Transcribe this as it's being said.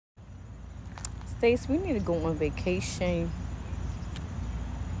Stace, we need to go on vacation.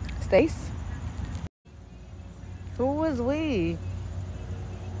 Stace? Who was we?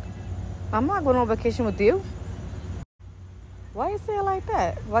 I'm not going on vacation with you. Why you say it like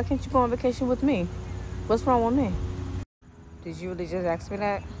that? Why can't you go on vacation with me? What's wrong with me? Did you really just ask me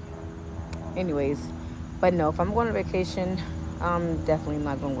that? Anyways, but no, if I'm going on vacation, I'm definitely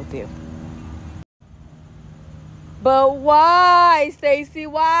not going with you. But why, Stacy?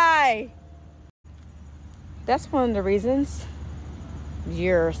 Why? That's one of the reasons.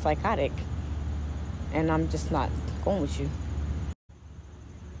 You're psychotic. And I'm just not going with you.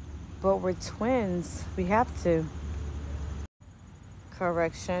 But we're twins. We have to.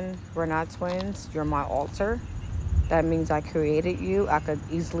 Correction, we're not twins. You're my alter. That means I created you. I could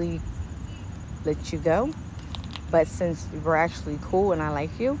easily let you go. But since we're actually cool and I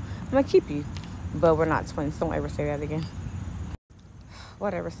like you, I'm going to keep you. But we're not twins. Don't ever say that again.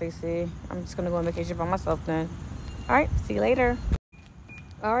 Whatever, Stacey. I'm just going to go on vacation by myself then. All right, see you later.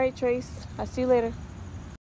 All right, Trace. I'll see you later.